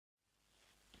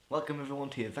Welcome everyone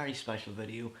to a very special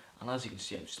video, and as you can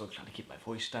see I'm still trying to keep my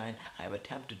voice down. I have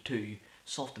attempted to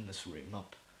soften this room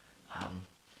up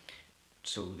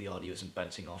so the audio isn't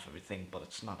bouncing off everything, but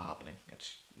it's not happening.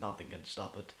 Nothing can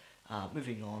stop it.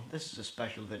 Moving on, this is a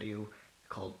special video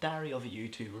called Diary of a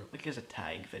YouTuber, which is a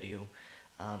tag video,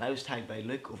 and I was tagged by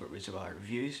Luke over at Reservoir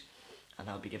Reviews, and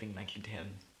I'll be giving mention to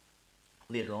him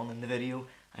later on in the video.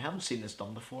 I haven't seen this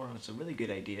done before and it's a really good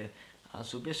idea.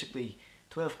 So basically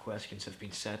 12 questions have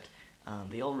been set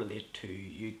and they all relate to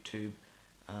YouTube,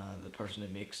 the person who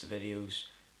makes the videos,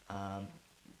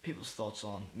 people's thoughts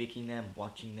on making them,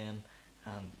 watching them,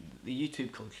 the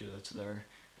YouTube culture that's there,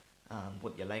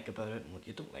 what you like about it and what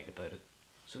you don't like about it.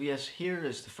 So yes, here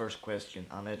is the first question,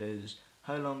 and it is,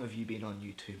 how long have you been on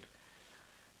YouTube?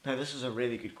 Now this is a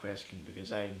really good question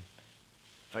because I'm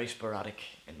very sporadic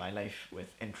in my life with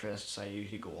interests. I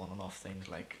usually go on and off things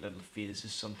like little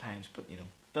phases sometimes, but you know,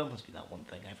 film has been that one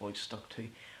thing I've always stuck to.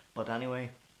 But anyway,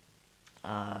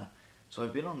 so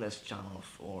I've been on this channel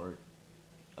for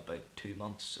about 2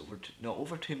 months,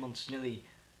 over 2 months, nearly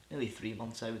 3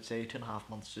 months I would say, 2.5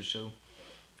 months or so.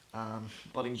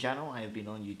 But in general I have been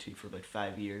on YouTube for about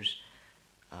 5 years,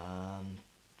 and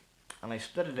I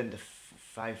split it into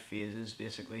 5 phases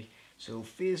basically. So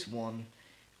phase 1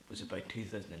 was about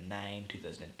 2009,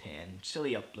 2010,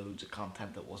 silly uploads of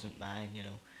content that wasn't mine, you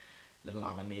know, little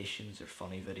animations or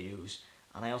funny videos.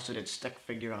 And I also did stick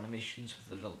figure animations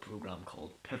with a little program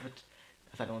called Pivot,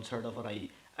 if anyone's heard of it.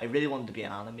 I really wanted to be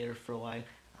an animator for a while,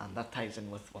 and that ties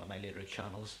in with one of my later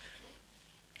channels,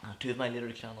 2 of my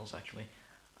later channels actually.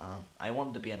 I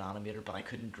wanted to be an animator, but I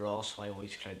couldn't draw, so I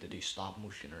always tried to do stop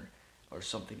motion or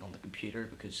something on the computer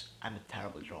because I'm a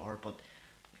terrible drawer. But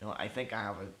you know, I think I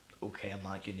have a okay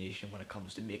imagination when it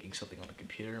comes to making something on a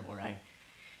computer, where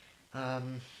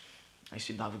I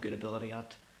seem to have a good ability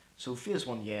at. So phase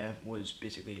 1, yeah, was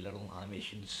basically little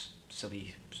animations,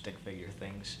 silly stick figure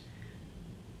things.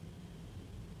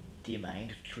 Do you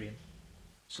mind, train?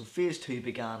 So phase 2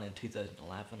 began in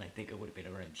 2011. I think it would have been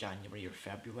around January or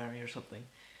February or something.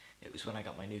 It was when I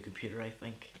got my new computer, I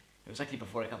think. It was actually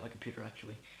before I got my computer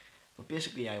actually. But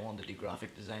basically I wanted to do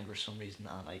graphic design for some reason,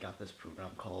 and I got this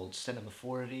program called Cinema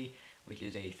 4D, which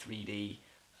is a 3D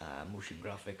motion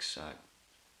graphics,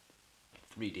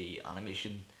 3D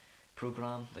animation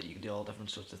program that you can do all different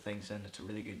sorts of things in. It's a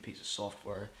really good piece of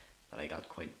software that I got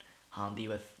quite handy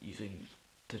with using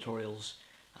tutorials.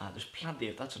 There's plenty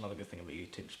of, that's another good thing about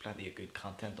YouTube, there's plenty of good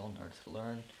content on there to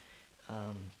learn.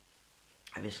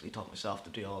 I basically taught myself to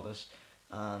do all this,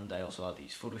 and I also had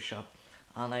these Photoshop.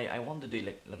 And I wanted to do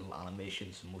like little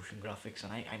animations and motion graphics,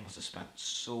 and I must have spent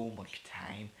so much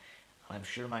time, and I'm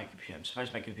sure I'm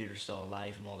surprised my computer's still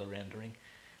alive from all the rendering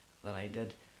that I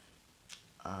did.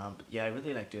 But yeah, I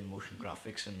really like doing motion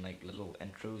graphics and like little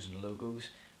intros and logos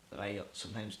that I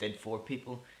sometimes did for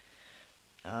people.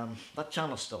 That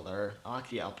channel's still there. I'll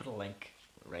put a link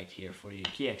right here for you.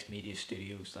 GX Media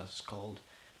Studios, that's called.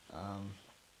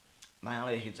 My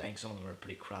animations, I think some of them are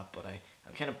pretty crap, but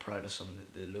I'm kind of proud of some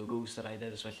of the logos that I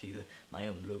did, especially my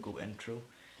own logo intro.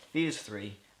 Phase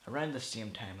 3, around the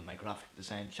same time in my graphic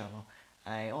design channel,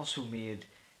 I also made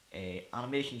a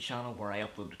animation channel where I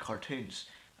uploaded cartoons,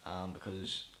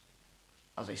 because,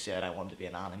 as I said, I wanted to be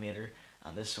an animator,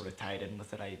 and this sort of tied in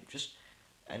with it.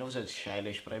 I know it sounds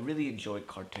childish, but I really enjoyed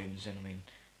cartoons, and I mean,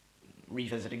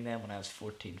 revisiting them when I was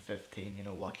 14, 15, you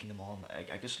know, watching them on,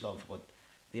 I just loved what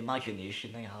the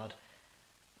imagination they had.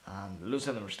 And loads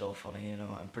of them are still funny, you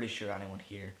know. I'm pretty sure anyone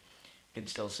here can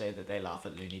still say that they laugh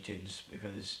at Looney Tunes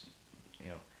because, you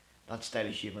know, that style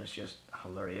of humour is just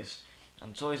hilarious.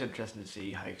 And it's always interesting to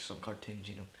see how some cartoons,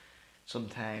 you know,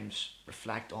 sometimes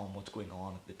reflect on what's going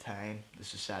on at the time, the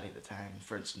society at the time.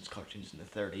 For instance, cartoons in the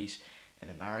 30s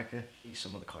in America,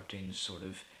 some of the cartoons sort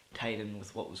of tied in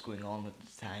with what was going on at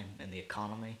the time in the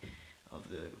economy of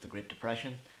the Great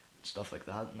Depression, stuff like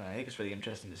that. And I think it's really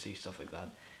interesting to see stuff like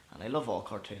that. And I love all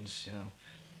cartoons, you know,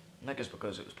 not just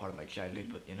because it was part of my childhood,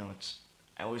 but you know,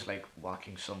 I always like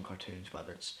watching some cartoons,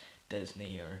 whether it's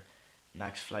Disney or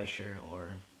Max Fleischer or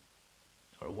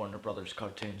Warner Brothers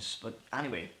cartoons. But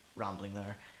anyway, rambling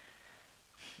there.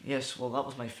 Yes, well, that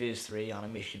was my phase 3,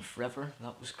 Animation Forever,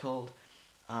 that was called.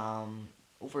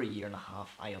 Over a year and a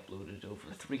half, I uploaded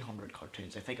over 300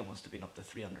 cartoons. I think it must have been up to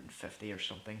 350 or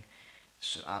something.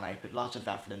 So, and I put lots of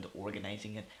effort into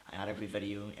organising it. I had every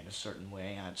video in a certain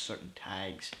way. I had certain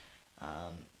tags,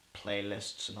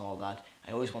 playlists and all that.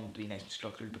 I always wanted to be nice and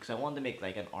structured because I wanted to make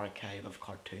like an archive of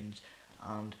cartoons.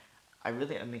 And I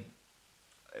mean,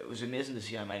 it was amazing to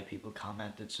see how many people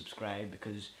commented, subscribed,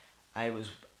 because I was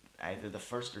either the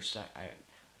first or second,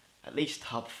 at least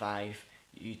top 5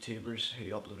 YouTubers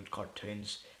who uploaded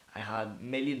cartoons. I had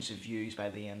millions of views by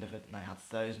the end of it, and I had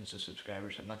thousands of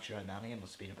subscribers. I'm not sure how many. It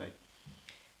must have been about,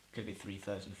 could be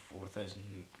 3,000,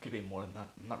 4,000, could be more than that.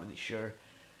 I'm not really sure.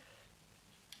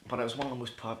 But I was one of the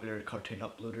most popular cartoon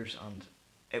uploaders, and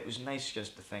it was nice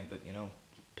just to think that, you know,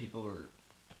 people were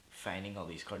finding all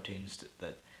these cartoons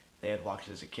that they had watched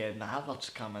as a kid. And I had lots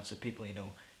of comments of people, you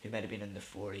know, who might have been in the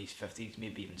 40s, 50s,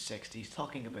 maybe even 60s,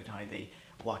 talking about how they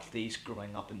watched these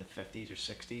growing up in the 50s or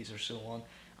 60s or so on.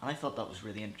 And I thought that was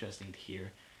really interesting to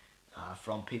hear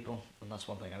from people, and that's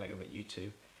one thing I like about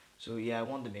YouTube. So yeah, I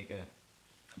wanted to make a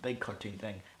big cartoon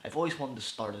thing. I've always wanted to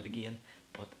start it again,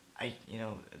 but you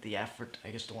know, the effort,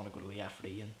 I just don't want to go to the effort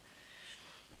again.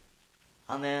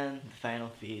 And then the final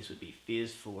phase would be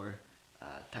phase 4,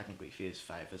 technically phase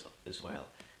 5 as well.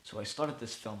 So I started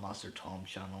this Film Master Tom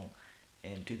channel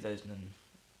in 2000 and,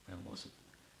 when was it?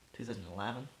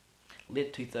 2011?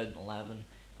 Late 2011,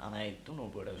 and I don't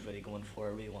know what I was really going for.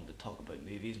 I really wanted to talk about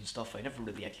movies and stuff. I never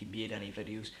really actually made any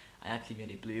videos. I actually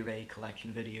made a Blu-ray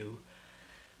collection video,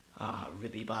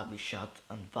 really badly shot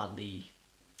and badly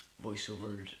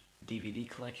voiceovered DVD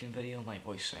collection video. My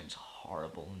voice sounds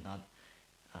horrible in that.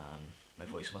 My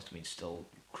voice must have been still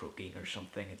croaking or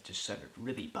something. It just sounded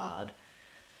really bad.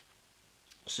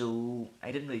 So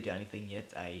I didn't really do anything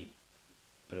yet. I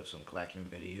put up some collection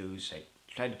videos. I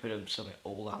tried to put up some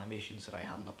old animations that I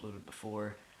hadn't uploaded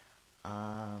before.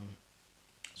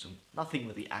 So nothing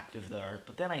really active there.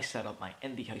 But then I set up my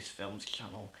Indie House Films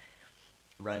channel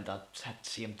around that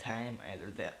same time,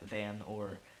 either then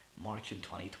or March in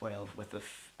 2012, with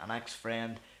an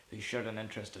ex-friend who shared an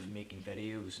interest of making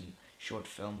videos and short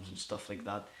films and stuff like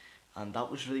that. And that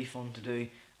was really fun to do.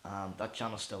 That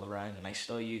channel's still around, and I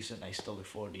still use it, and I still look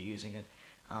forward to using it.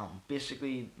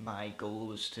 Basically, my goal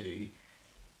was to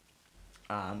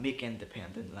make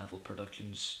independent level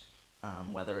productions,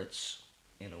 whether it's,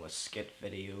 you know, a skit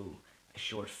video, a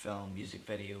short film, music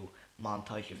video,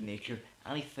 montage of nature,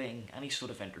 anything, any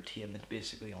sort of entertainment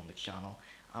basically on the channel.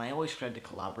 And I always tried to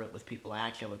collaborate with people. I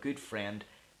actually have a good friend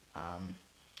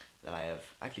that I have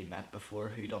actually met before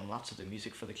who done lots of the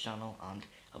music for the channel, and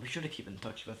I'll be sure to keep in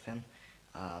touch with him.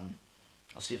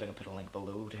 I'll see if I can put a link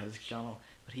below to his channel,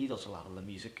 but he does a lot of the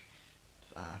music.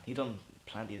 He done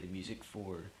plenty of the music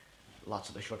for lots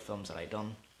of the short films that I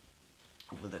done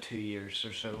over the 2 years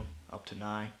or so up to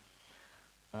now.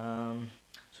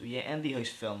 So yeah, Indie House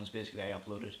Films, basically I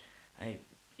uploaded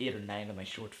 8 or 9 of my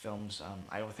short films.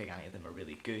 I don't think any of them are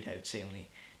really good. I would say only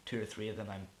 2 or 3 of them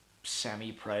I'm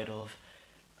semi-proud of.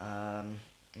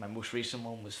 My most recent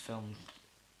one was filmed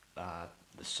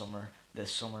this summer,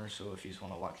 so if you just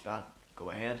want to watch that, go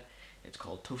ahead. It's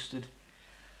called Toasted.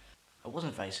 I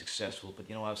wasn't very successful, but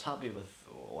you know, I was happy with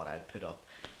what I'd put up.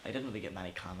 I didn't really get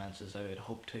many comments as I would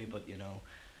hope to, but you know,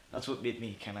 that's what made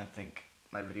me kind of think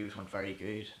my videos weren't very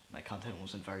good. My content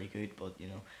wasn't very good, but you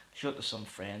know, I show it to some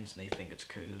friends and they think it's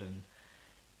cool and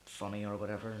funny or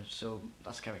whatever, so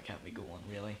that's kind of kept me going,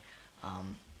 really.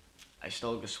 I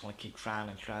still just want to keep trying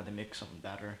to make something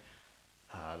better.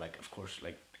 Like, of course,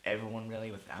 like everyone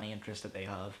really, with any interest that they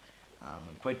have.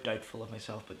 I'm quite doubtful of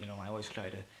myself, but you know, I always try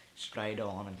to stride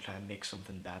on and try and make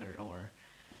something better or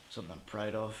something I'm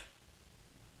proud of.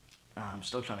 I'm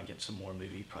still trying to get some more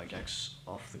movie projects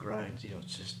off the ground. You know,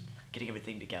 it's just getting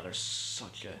everything together is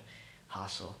such a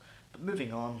hassle. But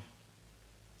moving on,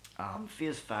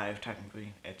 phase 5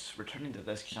 technically, it's returning to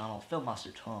this channel, Film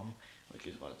Master Tom, which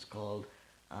is what it's called.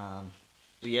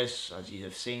 So yes, as you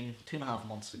have seen, 2.5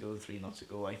 months ago, 3 months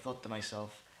ago, I thought to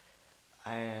myself,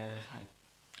 I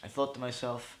thought to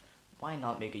myself, why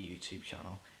not make a YouTube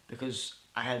channel? Because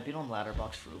I had been on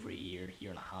Letterboxd for over a year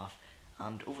and a half,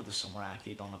 and over the summer I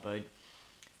actually done about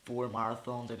 4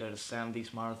 marathons. I did a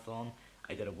 70s marathon,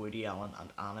 I did a Woody Allen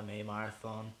and anime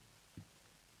marathon,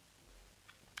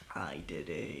 I did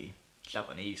a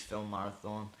Japanese film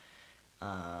marathon,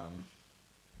 and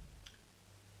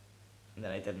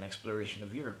then I did an exploration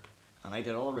of Europe. And I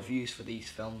did all reviews for these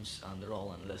films, and they're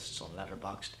all in lists on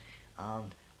Letterboxd.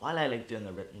 And while I like doing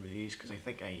the written reviews, because I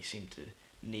think I seem to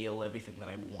nail everything that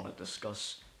I want to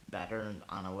discuss better and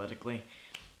analytically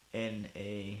in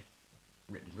a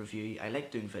written review, I like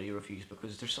doing video reviews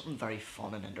because there's something very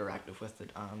fun and interactive with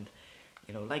it. And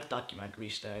you know, like documentary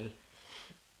style,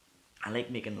 I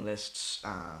like making lists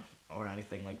or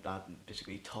anything like that, and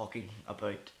basically talking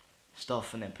about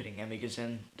stuff and then putting images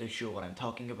in to show what I'm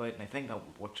talking about, and I think that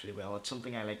works really well. It's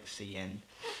something I like to see in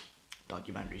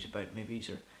documentaries about movies,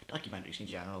 or documentaries in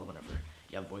general. Whenever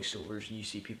you have voiceovers and you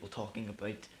see people talking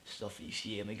about stuff, you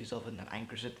see images of it and that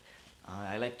anchors it.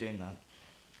 I like doing that.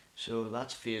 So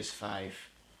that's phase 5.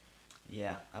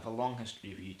 Yeah, I have a long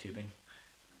history of YouTubing.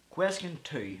 Question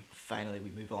 2, finally we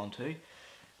move on to.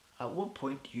 At what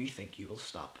point do you think you will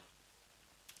stop?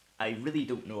 I really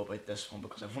don't know about this one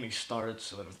because I've only started,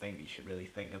 so I don't think you should really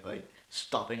think about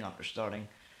stopping after starting.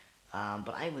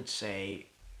 But I would say,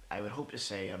 I would hope to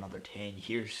say another 10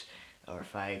 years or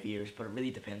 5 years, but it really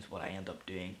depends what I end up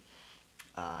doing.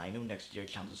 I know next year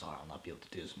chances are I'll not be able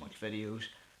to do as much videos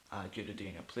due to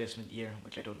doing a placement year,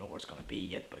 which I don't know what it's going to be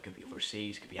yet, but it could be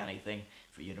overseas, could be anything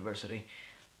for university.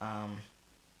 Um,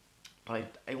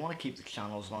 but I want to keep the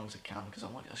channel as long as I can because I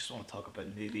just want to talk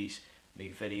about movies,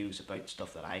 make videos about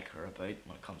stuff that I care about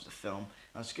when it comes to film.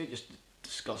 And it's good just to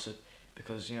discuss it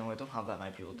because I don't have that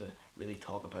many people to really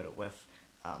talk about it with.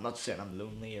 I'm not saying I'm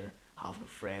lonely or have no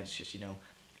friends, just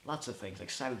lots of things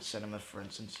like silent cinema, for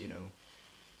instance.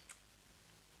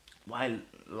 While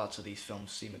lots of these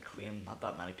films seem acclaimed, not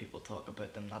that many people talk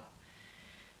about them.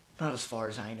 Not as far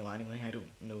as I know anyway. I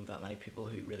don't know that many people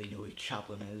who really know who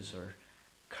Chaplin is or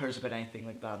cares about anything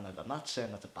like that. And I'm not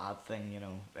saying that's a bad thing.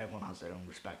 Everyone has their own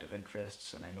respective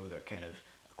interests, and I know they're kind of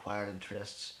acquired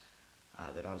interests.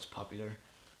 They're not as popular,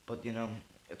 but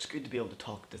it's good to be able to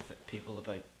talk to people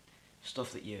about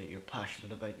stuff that you're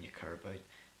passionate about and you care about,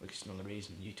 which is another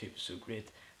reason YouTube is so great.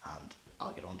 And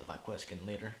I'll get on to that question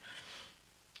later.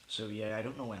 So yeah, I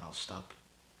don't know when I'll stop.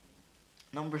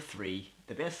 Number 3,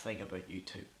 the best thing about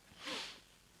YouTube.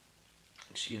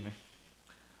 Excuse me.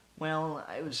 Well,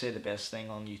 I would say the best thing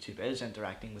on YouTube is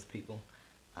interacting with people,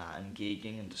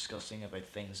 engaging and discussing about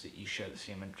things that you share the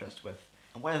same interest with.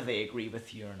 And whether they agree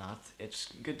with you or not,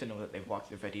 it's good to know that they've watched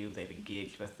the video, they've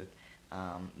engaged with it.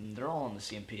 They're all on the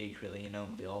same page really,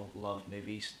 they all love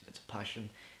movies, it's a passion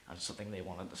and it's something they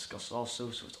want to discuss also,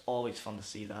 so it's always fun to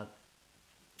see that.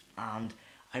 And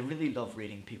I really love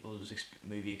reading people's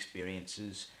movie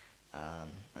experiences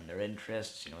and their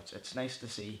interests. It's nice to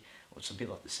see what some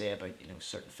people have to say about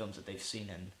certain films that they've seen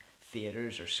in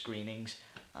theaters or screenings,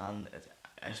 and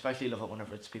I especially love it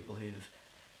whenever it's people who've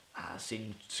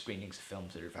seen screenings of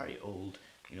films that are very old.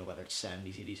 Whether it's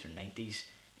 70s, 80s, or 90s.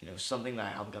 Something that I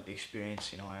haven't got the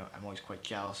experience. I'm always quite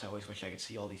jealous. I always wish I could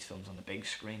see all these films on the big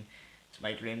screen. It's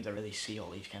my dream to really see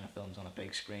all these kind of films on a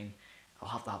big screen. I'll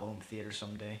have to have a home theatre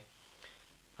someday.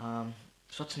 So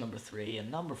that's number 3, and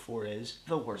number 4 is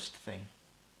the worst thing.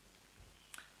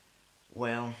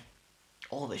 Well,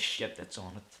 all the shit that's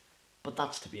on it, but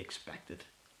that's to be expected.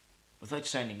 Without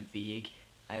sounding vague,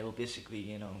 I will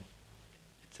basically,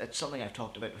 it's something I've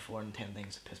talked about before in 10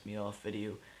 Things That Piss Me Off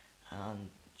video, and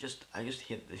I just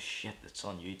hate the shit that's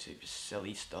on YouTube, just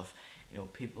silly stuff,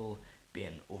 people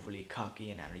being overly cocky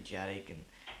and energetic and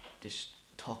just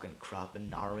talking crap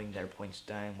and narrowing their points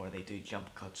down where they do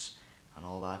jump cuts and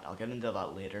all that. I'll get into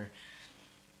that later.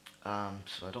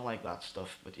 So I don't like that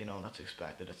stuff, but that's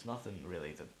expected. It's nothing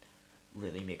really that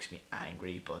really makes me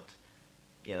angry, but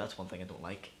yeah, that's one thing I don't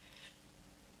like.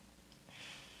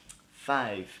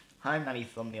 5. How many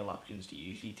thumbnail options do you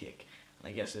usually take? And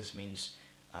I guess this means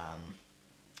how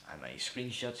many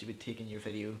screenshots you would take in your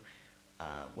video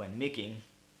when making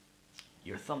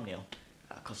your thumbnail,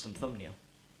 custom thumbnail.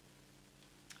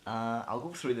 I'll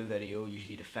go through the video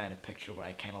usually to find a picture where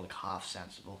I kind of look half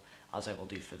sensible, as I will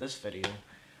do for this video.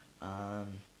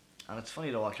 And it's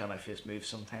funny to watch how my face moves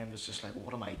sometimes. It's just like,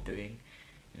 what am I doing?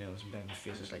 Sometimes my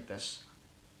face is like this.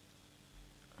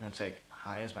 And it's like,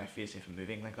 how is my face even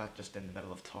moving like that just in the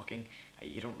middle of talking?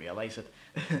 You don't realise it.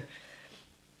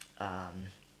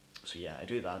 So yeah, I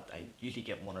do that. I usually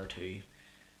get 1 or 2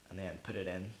 and then put it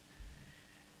in.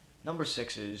 Number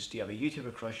 6 is, do you have a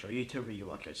YouTuber crush or YouTuber you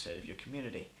watch outside of your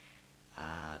community?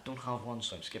 Don't have one,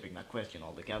 so I'm skipping that question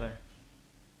altogether.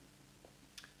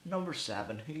 Number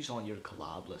 7, who's on your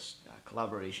collab list,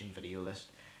 collaboration video list?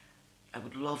 I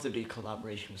would love to do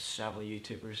collaboration with several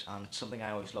YouTubers, and it's something I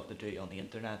always love to do on the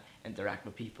internet, interact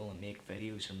with people and make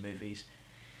videos or movies.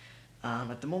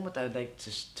 At the moment I would like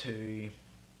to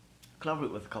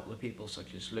collaborate with a couple of people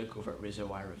such as Luke over at Razor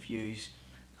Wire Reviews,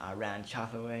 Ryan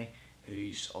Chathaway,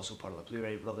 who's also part of the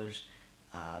Blu-ray Brothers,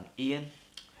 Ian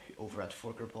over at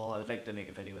Forker Ball. I would like to make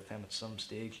a video with him at some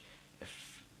stage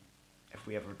if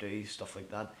we ever do stuff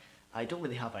like that. I don't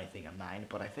really have anything in mind,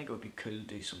 but I think it would be cool to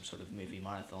do some sort of movie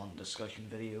marathon discussion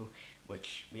video,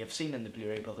 which we have seen in the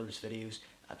Blu-ray Brothers videos.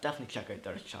 Definitely check out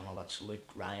their channel. That's Luke,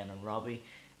 Ryan and Robbie.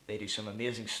 They do some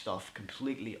amazing stuff,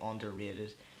 completely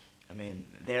underrated. I mean,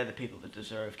 they're the people that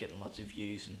deserve getting lots of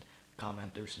views and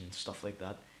commenters and stuff like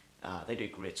that. They do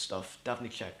great stuff.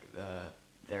 Definitely check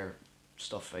their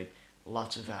stuff out.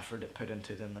 Lots of effort put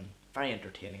into them and very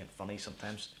entertaining and funny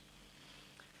sometimes.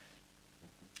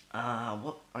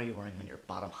 What are you wearing on your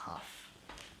bottom half?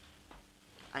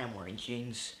 I am wearing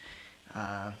jeans.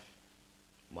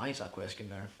 Why is that question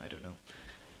there? I don't know.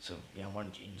 So yeah, I'm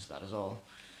wearing jeans, that is all.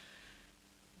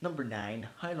 Number 9,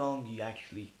 how long do you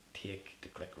actually take to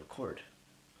click record?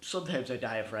 Sometimes I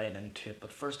dive right into it,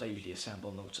 but first I usually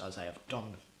assemble notes as I have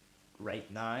done right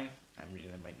now. I'm reading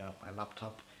them right now on my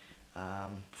laptop.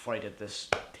 Before I did this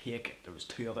take, there was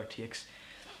 2 other takes.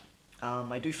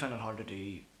 I do find it hard to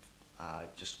do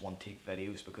just one take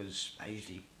videos because I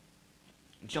usually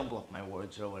jumble up my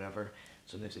words or whatever.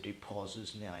 Sometimes I do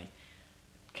pauses and then I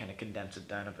kind of condense it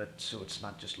down a bit so it's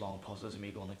not just long pauses of me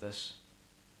going like this,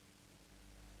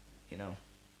 you know.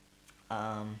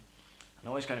 And I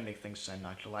always kind of make things sound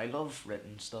natural. I love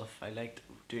written stuff. I liked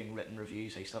doing written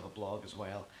reviews. I used to have a blog as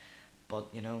well. But,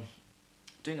 you know,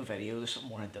 doing a video, there's something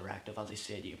more interactive. As I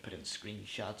said, you can put in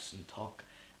screenshots and talk.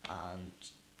 And,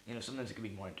 you know, sometimes it can be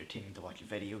more entertaining to watch a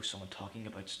video, someone talking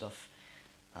about stuff.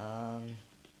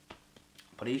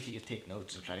 But I usually just take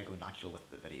notes and try to go natural with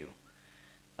the video.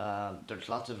 There's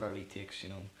lots of early takes, you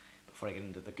know, before I get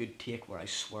into the good take where I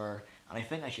swear. And I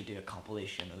think I should do a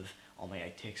compilation of all my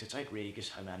outtakes. It's outrageous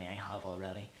how many I have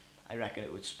already. I reckon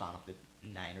it would span up to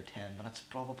 9 or 10 minutes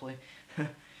probably.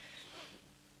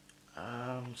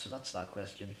 So that's that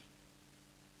question.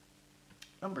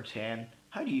 Number 10,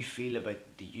 how do you feel about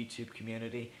the YouTube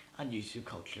community and YouTube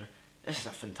culture? This is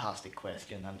a fantastic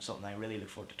question and something I really look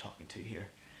forward to talking to here.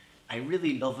 I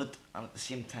really love it, and at the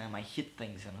same time I hate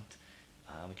things in it,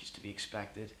 which is to be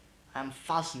expected. I'm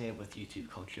fascinated with YouTube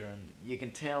culture, and you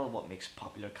can tell what makes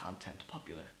popular content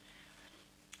popular.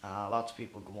 Lots of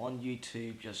people go on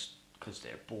YouTube just because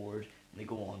they're bored, and they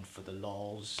go on for the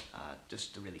lols,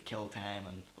 just to really kill time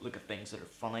and look at things that are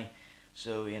funny.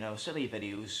 So, you know, silly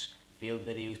videos, failed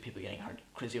videos, people getting hurt,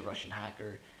 crazy Russian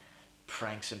hacker,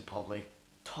 pranks in public,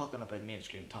 talking about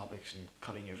mainstream topics and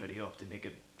cutting your video up to make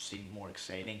it seem more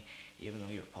exciting, even though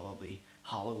you're probably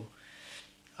hollow.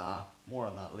 More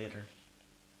on that later.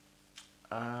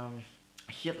 I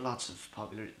hate lots of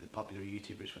popular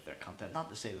YouTubers with their content. Not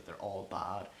to say that they're all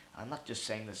bad. I'm not just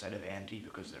saying this out of envy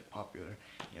because they're popular.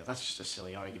 You know, that's just a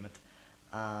silly argument.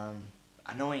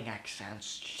 Annoying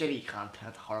accents, shitty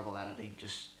content, horrible editing,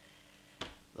 just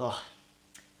ugh.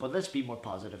 But let's be more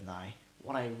positive now.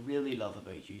 What I really love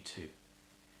about YouTube,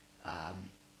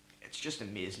 it's just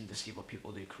amazing to see what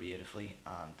people do creatively,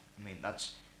 and I mean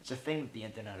it's a thing that the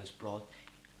internet has brought,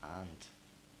 and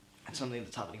it's something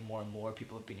that's happening more and more.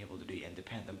 People have been able to do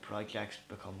independent projects,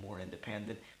 become more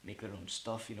independent, make their own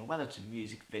stuff, you know, whether it's a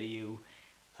music video,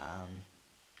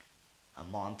 a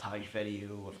montage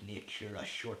video of nature, a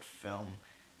short film,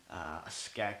 a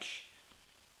sketch,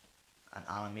 an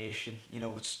animation, you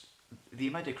know, it's the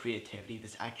amount of creativity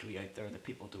that's actually out there that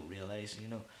people don't realise. You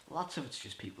know, lots of it's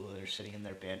just people that are sitting in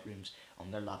their bedrooms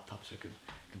on their laptops or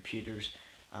computers,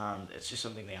 and it's just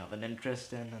something they have an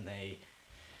interest in, and they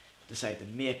decide to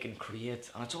make and create,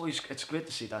 and it's great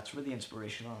to see that. It's really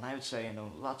inspirational, and I would say, you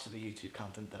know, lots of the YouTube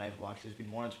content that I've watched has been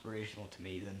more inspirational to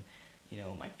me than, you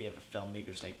know, my favourite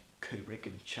filmmakers like Kubrick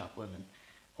and Chaplin and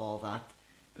all that,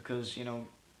 because, you know,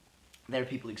 they're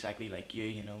people exactly like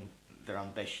you know, they're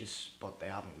ambitious but they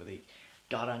haven't really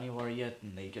got anywhere yet,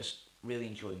 and they just really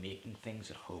enjoy making things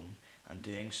at home and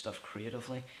doing stuff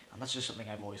creatively, and that's just something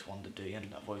I've always wanted to do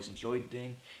and I've always enjoyed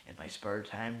doing in my spare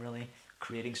time, really,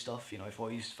 creating stuff. You know, I've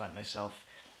always found myself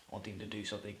wanting to do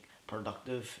something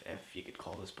productive, if you could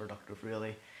call this productive,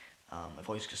 really. I've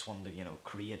always just wanted to, you know,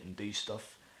 create and do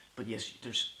stuff. But yes,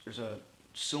 there's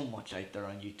so much out there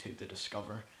on YouTube to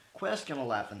discover. Question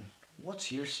 11.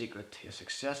 What's your secret to a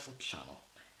successful channel?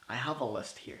 I have a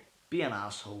list here. Be an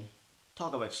asshole.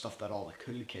 Talk about stuff that all the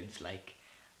cool kids like.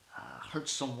 Hurt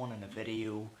someone in a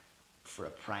video for a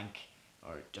prank,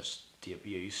 or just to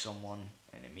abuse someone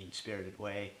in a mean-spirited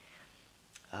way.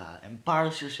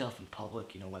 Embarrass yourself in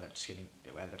public, you know, whether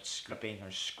it's stripping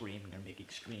or screaming or making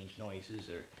strange noises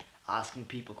or asking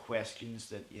people questions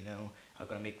that, you know, are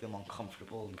going to make them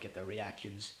uncomfortable and get their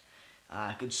reactions.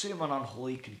 Consume an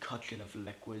unholy concoction of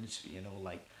liquids, you know,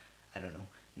 like, I don't know,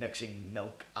 mixing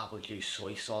milk, apple juice,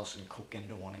 soy sauce and Coke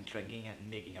into one and drinking it and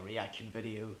making a reaction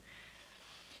video.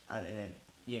 And then,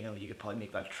 you know, you could probably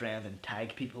make that trend and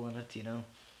tag people in it, you know.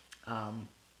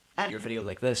 Edit your video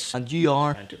like this, and you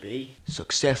are going to be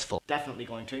successful. Definitely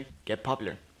going to get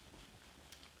popular.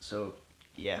 So,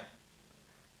 yeah,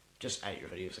 just edit your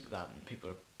videos like that and people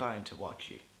are bound to watch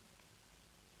you.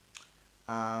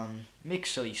 Make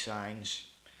silly sounds.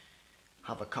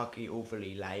 Have a cocky,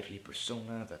 overly lively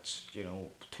persona that's, you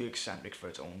know, too eccentric for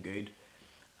its own good.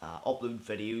 Upload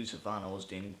videos of animals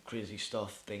doing crazy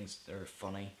stuff, things that are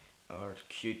funny or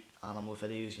cute animal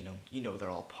videos. You know they're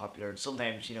all popular.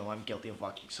 Sometimes, you know, I'm guilty of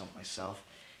watching some myself.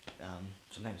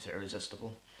 Sometimes they're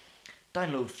irresistible.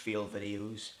 Download fail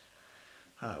videos.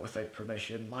 without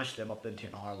permission, mash them up into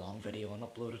an hour-long video and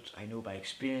upload it. I know by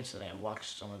experience that I have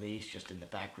watched some of these just in the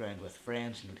background with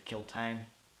friends, to kill time.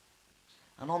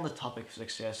 And on the topic of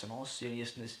success, in all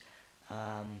seriousness,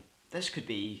 this could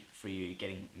be for you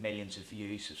getting millions of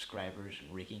views, subscribers,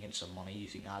 and raking in some money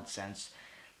using AdSense.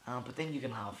 But then you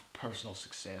can have personal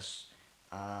success.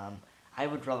 I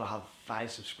would rather have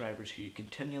 5 subscribers who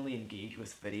continually engage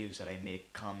with videos that I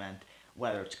make, comment,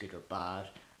 whether it's good or bad,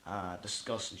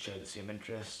 discuss and share the same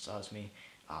interests as me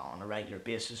on a regular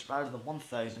basis, rather than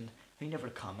 1,000 who never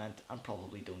comment and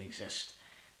probably don't exist.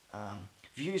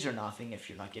 Views are nothing if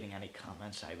you're not getting any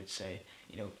comments, I would say.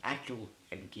 Actual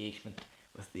engagement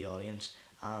with the audience,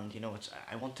 and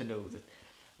I want to know that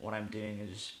what I'm doing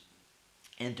is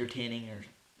entertaining or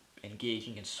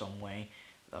engaging in some way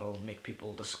that'll make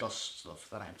people discuss stuff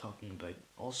that I'm talking about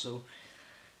also.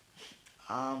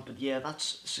 But yeah,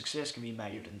 success can be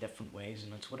measured in different ways,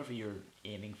 and it's whatever you're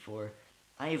aiming for.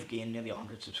 I have gained nearly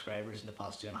 100 subscribers in the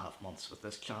past 2.5 months with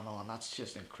this channel, and that's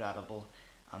just incredible.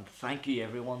 And thank you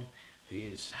everyone who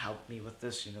has helped me with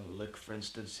this. Luke, for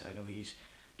instance, I know he's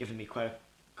given me quite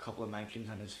a couple of mentions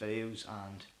on his videos,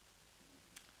 and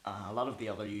a lot of the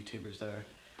other YouTubers there.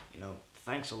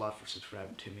 Thanks a lot for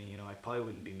subscribing to me. I probably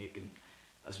wouldn't be making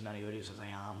as many videos as I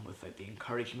am without the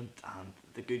encouragement and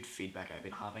the good feedback I've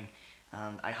been having.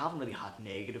 And I haven't really had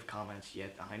negative comments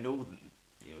yet, and I know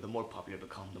the more popular you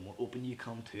become, the more open you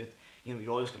come to it. You're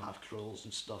always going to have trolls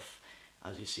and stuff,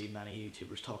 as you see many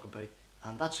YouTubers talk about,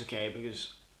 and that's okay,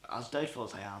 because as doubtful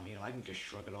as I am, I can just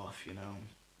shrug it off.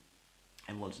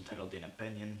 Everyone's entitled to an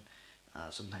opinion.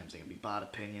 Sometimes they can be bad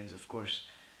opinions, of course,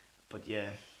 but yeah.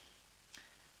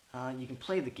 You can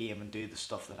play the game and do the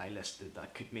stuff that I listed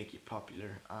that could make you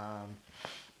popular. And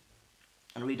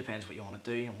it really depends what you want to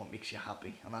do and what makes you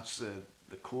happy. And that's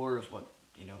the core of what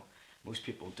most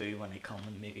people do when they come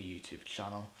and make a YouTube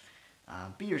channel.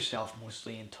 Be yourself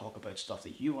mostly and talk about stuff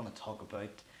that you want to talk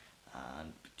about.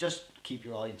 And just keep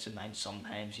your audience in mind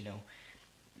sometimes.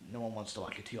 No one wants to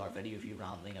watch a 2-hour video of you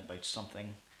rambling about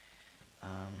something.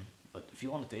 But if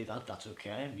you want to do that, that's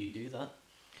okay. You do that.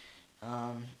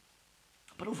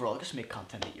 But overall, just make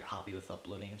content that you're happy with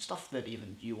uploading, and stuff that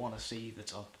even you want to see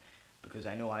that's up, because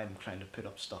I know I'm trying to put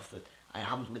up stuff that I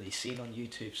haven't really seen on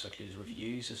YouTube, such as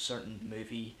reviews of certain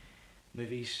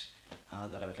movies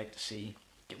that I would like to see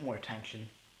get more attention.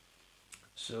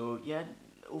 So yeah,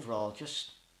 overall,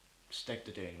 just stick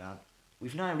to doing that.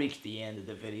 We've now reached the end of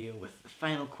the video with the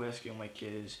final question, which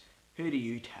is, who do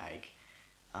you tag?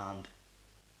 And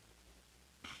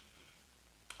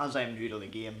as I'm new to the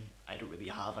game, I don't really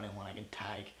have anyone I can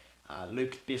tag.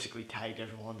 Luke basically tagged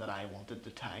everyone that I wanted to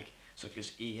tag, such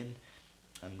as Ian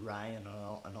and Ryan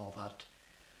and all that.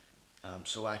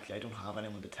 So actually I don't have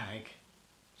anyone to tag.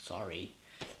 Sorry.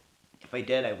 If I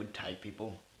did, I would tag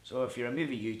people. So if you're a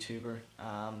movie YouTuber,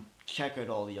 check out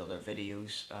all the other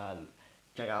videos.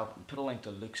 Put a link to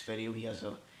Luke's video. He has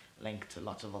a link to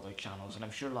lots of other channels, and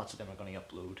I'm sure lots of them are going to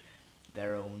upload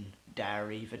their own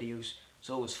diary videos.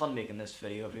 So it was fun making this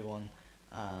video, everyone.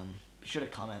 Be sure to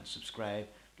comment, subscribe.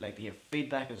 I'd like to hear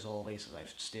feedback as always, as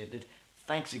I've stated.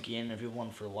 Thanks again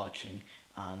everyone for watching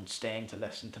and staying to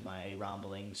listen to my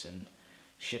ramblings and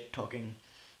shit talking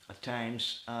at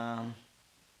times.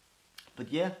 But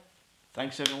yeah,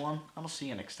 thanks everyone, and I'll see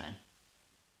you next time.